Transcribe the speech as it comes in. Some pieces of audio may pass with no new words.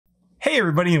Hey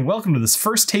everybody, and welcome to this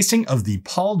first tasting of the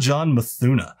Paul John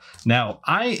Mithuna. Now,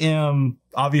 I am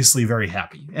obviously very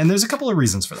happy, and there's a couple of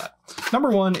reasons for that.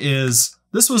 Number one is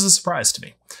this was a surprise to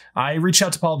me. I reached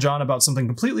out to Paul John about something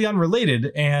completely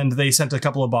unrelated, and they sent a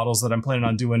couple of bottles that I'm planning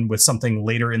on doing with something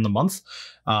later in the month,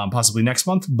 possibly next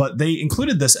month, but they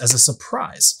included this as a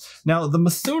surprise. Now, the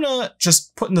Mithuna,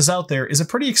 just putting this out there, is a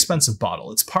pretty expensive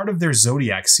bottle. It's part of their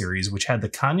Zodiac series, which had the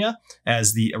Kanya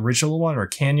as the original one, or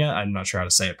Kanya, I'm not sure how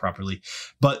to say it properly,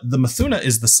 but the Mithuna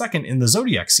is the second in the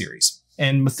Zodiac series.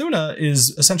 And Mithuna is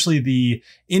essentially the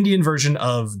Indian version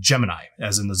of Gemini,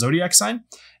 as in the Zodiac sign.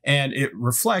 And it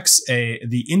reflects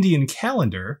the Indian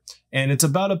calendar, and it's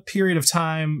about a period of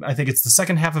time, I think it's the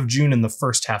second half of June and the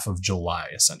first half of July,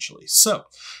 essentially. So,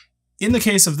 in the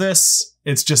case of this,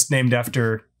 it's just named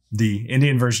after the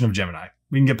Indian version of Gemini.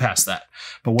 We can get past that.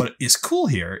 But what is cool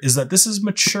here is that this is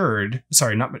matured,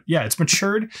 it's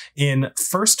matured in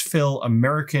first fill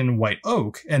American white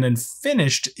oak and then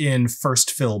finished in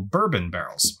first fill bourbon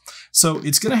barrels. So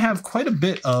it's going to have quite a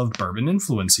bit of bourbon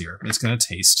influence here. It's going to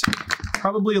taste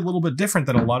probably a little bit different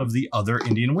than a lot of the other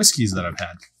Indian whiskeys that I've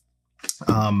had.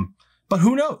 But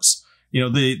who knows? You know,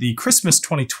 the Christmas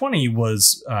 2020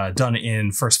 was done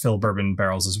in first fill bourbon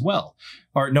barrels as well.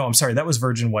 Or no, I'm sorry, that was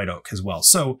virgin white oak as well.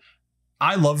 So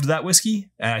I loved that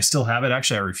whiskey, and I still have it.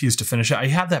 Actually, I refuse to finish it. I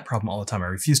have that problem all the time. I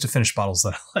refuse to finish bottles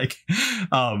that I like.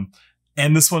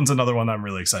 And this one's another one that I'm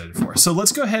really excited for. So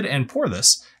let's go ahead and pour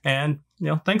this. And, you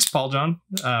know, thanks, Paul John,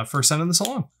 for sending this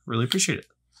along. Really appreciate it.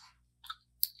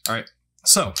 All right.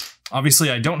 So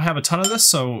obviously I don't have a ton of this,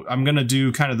 so I'm going to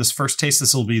do kind of this first taste.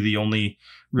 This will be the only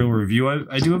real review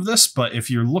I do of this. But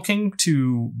if you're looking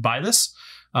to buy this,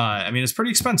 I mean, it's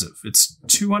pretty expensive. It's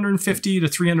 $250 to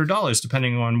 $300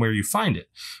 depending on where you find it.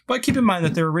 But keep in mind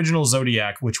that their original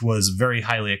Zodiac, which was very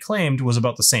highly acclaimed, was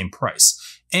about the same price.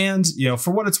 And, you know,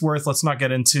 for what it's worth, let's not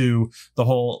get into the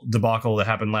whole debacle that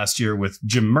happened last year with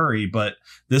Jim Murray, but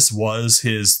this was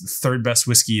his third best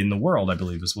whiskey in the world, I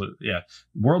believe is what, yeah,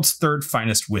 world's third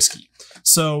finest whiskey.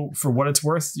 So for what it's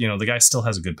worth, you know, the guy still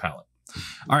has a good palate.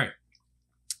 All right.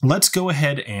 Let's go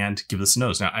ahead and give this a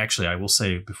nose. Now, actually, I will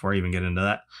say before I even get into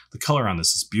that, the color on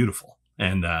this is beautiful.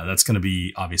 And that's going to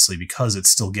be obviously because it's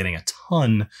still getting a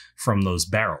ton from those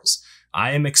barrels.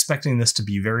 I am expecting this to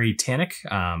be very tannic,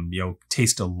 you know,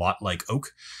 taste a lot like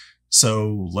oak.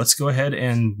 So let's go ahead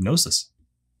and nose this.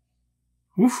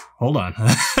 Oof, hold on.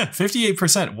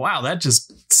 58%. Wow, that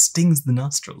just stings the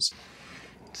nostrils.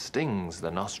 Stings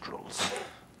the nostrils.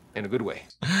 In a good way.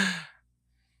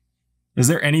 Is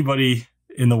there anybody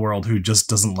in the world who just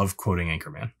doesn't love quoting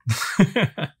Anchorman?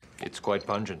 It's quite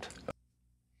pungent.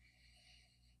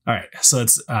 All right, so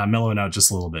let's mellow it out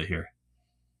just a little bit here.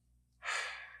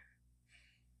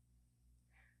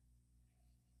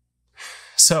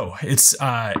 So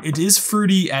it is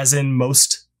fruity as in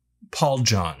most Paul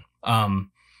John.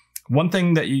 One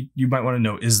thing that you might want to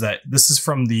note is that this is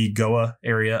from the Goa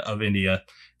area of India,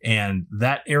 and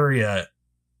that area,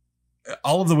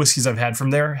 all of the whiskeys I've had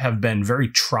from there have been very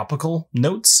tropical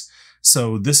notes.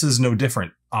 So this is no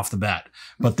different off the bat,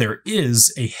 but there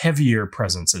is a heavier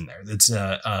presence in there. That's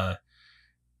I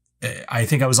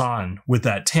think I was on with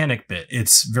that tannic bit.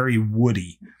 It's very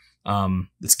woody.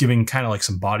 It's giving kind of like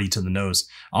some body to the nose.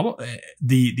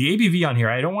 The ABV on here,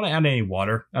 I don't want to add any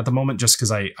water at the moment just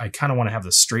because I kind of want to have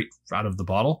this straight out of the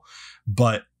bottle,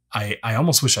 but I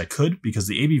almost wish I could, because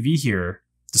the ABV here,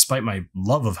 despite my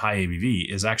love of high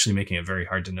ABV, is actually making it very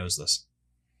hard to nose this.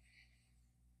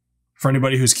 For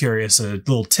anybody who's curious, a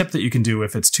little tip that you can do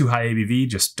if it's too high ABV,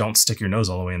 just don't stick your nose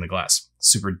all the way in the glass.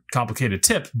 Super complicated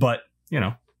tip, but, you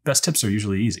know, best tips are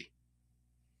usually easy.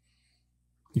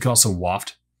 You can also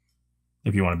waft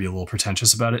if you want to be a little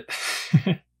pretentious about it.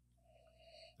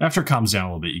 After it calms down a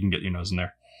little bit, you can get your nose in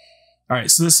there. All right,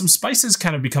 so there's some spices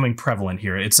kind of becoming prevalent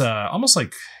here. It's almost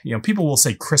like, you know, people will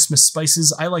say Christmas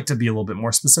spices. I like to be a little bit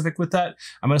more specific with that.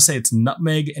 I'm going to say it's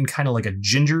nutmeg and kind of like a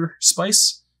ginger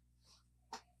spice.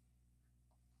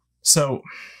 So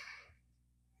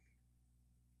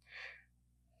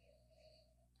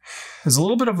there's a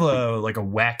little bit of like a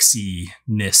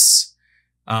waxiness.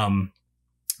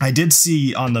 I did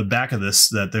see on the back of this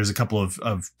that there's a couple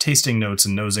of tasting notes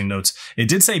and nosing notes. It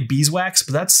did say beeswax,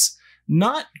 but that's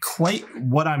not quite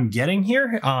what I'm getting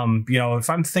here. You know,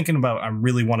 if I'm thinking about, I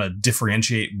really want to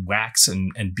differentiate wax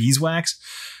and beeswax.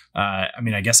 I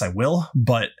mean, I guess I will,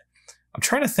 but I'm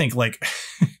trying to think, like,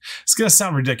 it's going to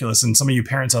sound ridiculous, and some of you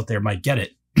parents out there might get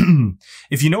it.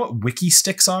 If you know what wiki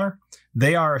sticks are,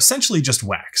 they are essentially just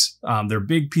wax. They're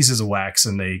big pieces of wax,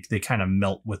 and they kind of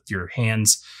melt with your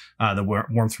hands, the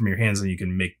warmth from your hands, and you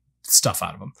can make stuff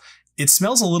out of them. It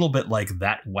smells a little bit like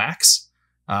that wax.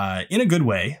 in a good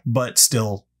way, but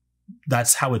still,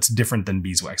 that's how it's different than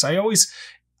beeswax.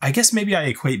 I guess maybe I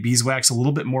equate beeswax a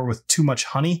little bit more with too much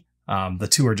honey. The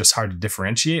two are just hard to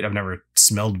differentiate. I've never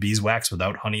smelled beeswax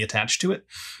without honey attached to it.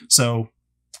 So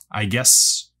I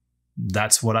guess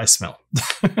that's what I smell.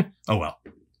 Oh well.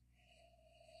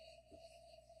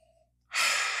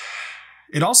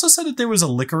 It also said that there was a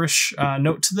licorice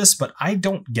note to this, but I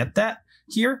don't get that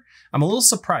here. I'm a little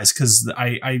surprised because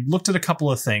I looked at a couple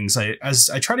of things. As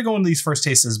I try to go into these first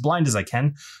tastes as blind as I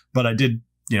can, but I did,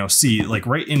 see like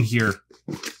right in here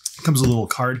comes a little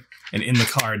card, and in the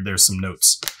card there's some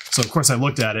notes. So of course I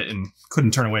looked at it and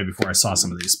couldn't turn away before I saw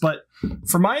some of these. But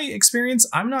for my experience,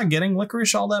 I'm not getting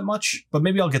licorice all that much, but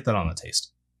maybe I'll get that on the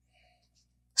taste.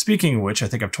 Speaking of which, I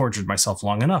think I've tortured myself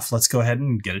long enough. Let's go ahead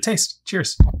and get a taste.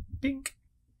 Cheers. Bink.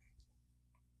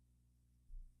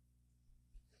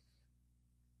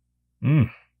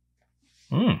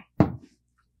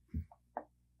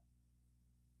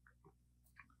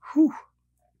 Whew.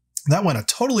 That went a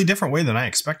totally different way than I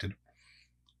expected.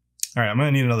 All right, I'm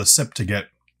gonna need another sip to get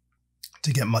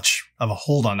much of a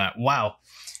hold on that. Wow.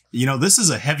 This is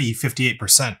a heavy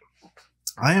 58%.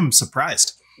 I am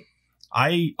surprised.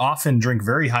 I often drink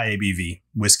very high ABV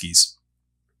whiskeys,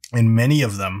 and many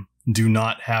of them do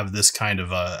not have this kind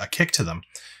of a kick to them.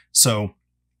 So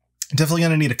definitely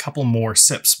going to need a couple more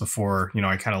sips before,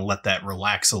 I kind of let that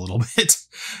relax a little bit.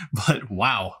 But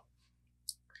wow.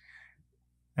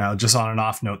 Now, just on an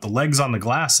off note, the legs on the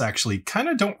glass actually kind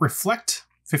of don't reflect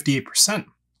 58%,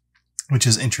 which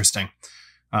is interesting.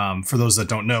 For those that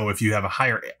don't know, if you have a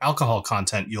higher alcohol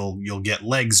content, you'll get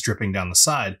legs dripping down the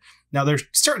side. Now, they're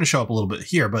starting to show up a little bit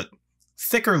here, but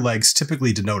thicker legs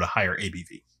typically denote a higher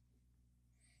ABV.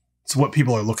 It's what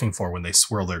people are looking for when they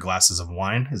swirl their glasses of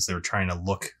wine, is they're trying to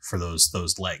look for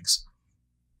those legs.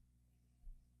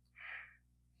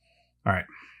 All right.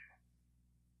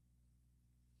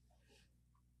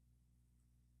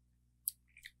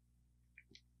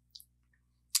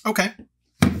 Okay.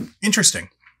 Interesting.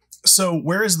 So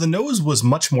whereas the nose was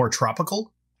much more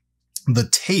tropical, the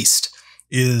taste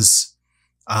is,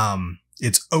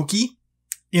 it's oaky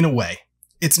in a way.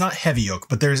 It's not heavy oak,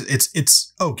 but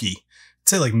it's oaky. I'd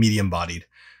say like medium bodied.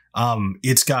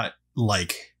 It's got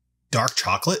like dark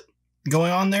chocolate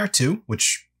going on there too,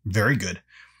 which very good.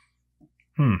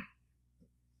 Let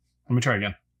me try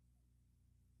again.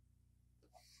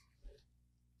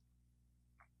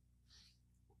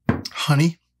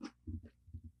 Honey.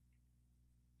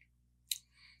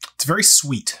 It's very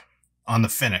sweet on the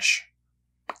finish.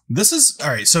 This is,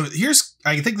 all right, so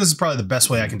I think this is probably the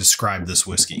best way I can describe this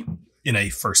whiskey in a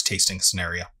first tasting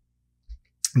scenario.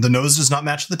 The nose does not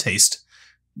match the taste,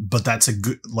 but that's a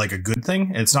good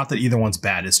thing. It's not that either one's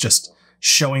bad. It's just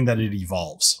showing that it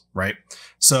evolves, right?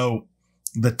 So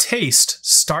the taste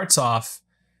starts off,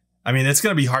 it's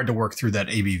going to be hard to work through that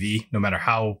ABV, no matter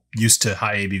how used to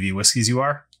high ABV whiskeys you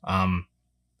are.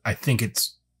 I think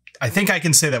I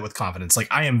can say that with confidence. Like,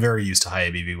 I am very used to high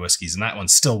ABV whiskeys, and that one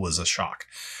still was a shock.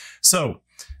 So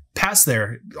past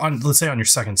there, let's say on your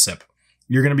second sip,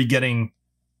 you're going to be getting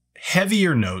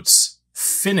heavier notes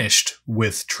finished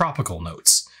with tropical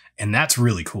notes. And that's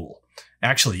really cool.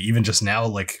 Actually, even just now,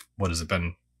 like, what has it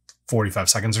been? 45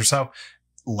 seconds or so?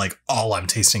 Like, all I'm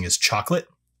tasting is chocolate,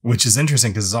 which is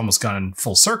interesting because it's almost gone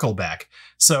full circle back.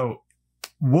 So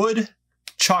wood,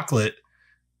 chocolate,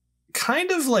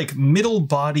 kind of like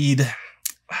middle-bodied.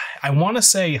 I want to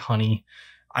say honey.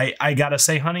 I gotta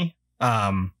say honey.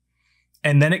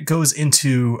 And then it goes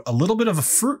into a little bit of a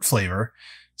fruit flavor,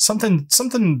 something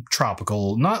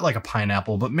tropical, not like a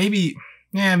pineapple, but maybe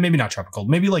not tropical.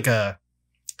 Maybe like a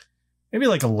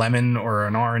lemon or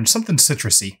an orange, something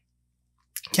citrusy.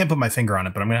 Can't put my finger on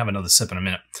it, but I'm gonna have another sip in a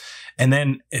minute. And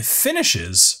then it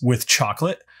finishes with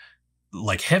chocolate,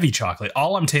 like heavy chocolate.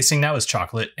 All I'm tasting now is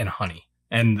chocolate and honey.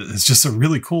 And it's just a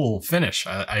really cool finish.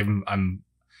 I'm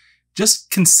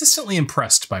just consistently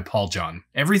impressed by Paul John.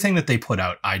 Everything that they put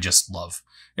out, I just love.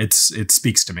 It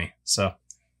speaks to me. So.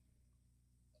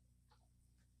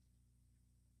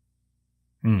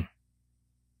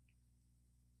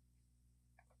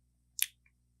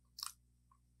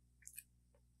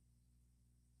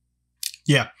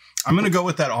 Yeah, I'm going to go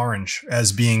with that orange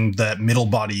as being that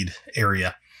middle-bodied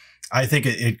area. I think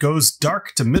it goes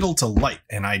dark to middle to light,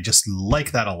 and I just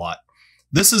like that a lot.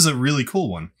 This is a really cool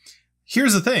one.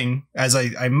 Here's the thing, as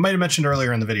I might have mentioned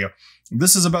earlier in the video,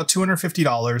 this is about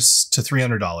 $250 to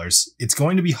 $300. It's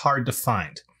going to be hard to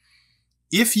find.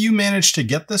 If you manage to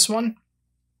get this one,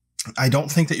 I don't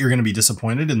think that you're going to be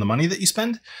disappointed in the money that you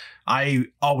spend. I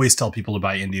always tell people to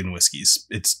buy Indian whiskeys.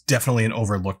 It's definitely an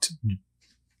overlooked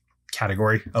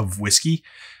category of whiskey.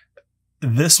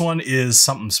 this one is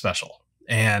something special,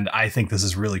 and I think this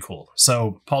is really cool.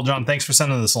 So, Paul John, thanks for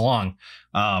sending this along.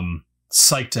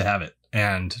 Psyched to have it,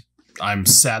 and I'm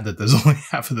sad that there's only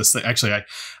half of this thing. Actually,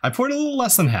 I poured a little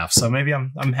less than half, so maybe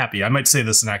I'm happy. I might say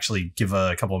this and actually give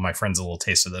a couple of my friends a little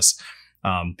taste of this.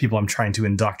 People I'm trying to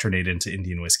indoctrinate into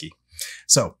Indian whiskey.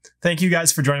 So, thank you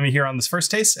guys for joining me here on this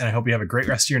first taste, and I hope you have a great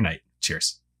rest of your night.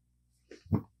 Cheers.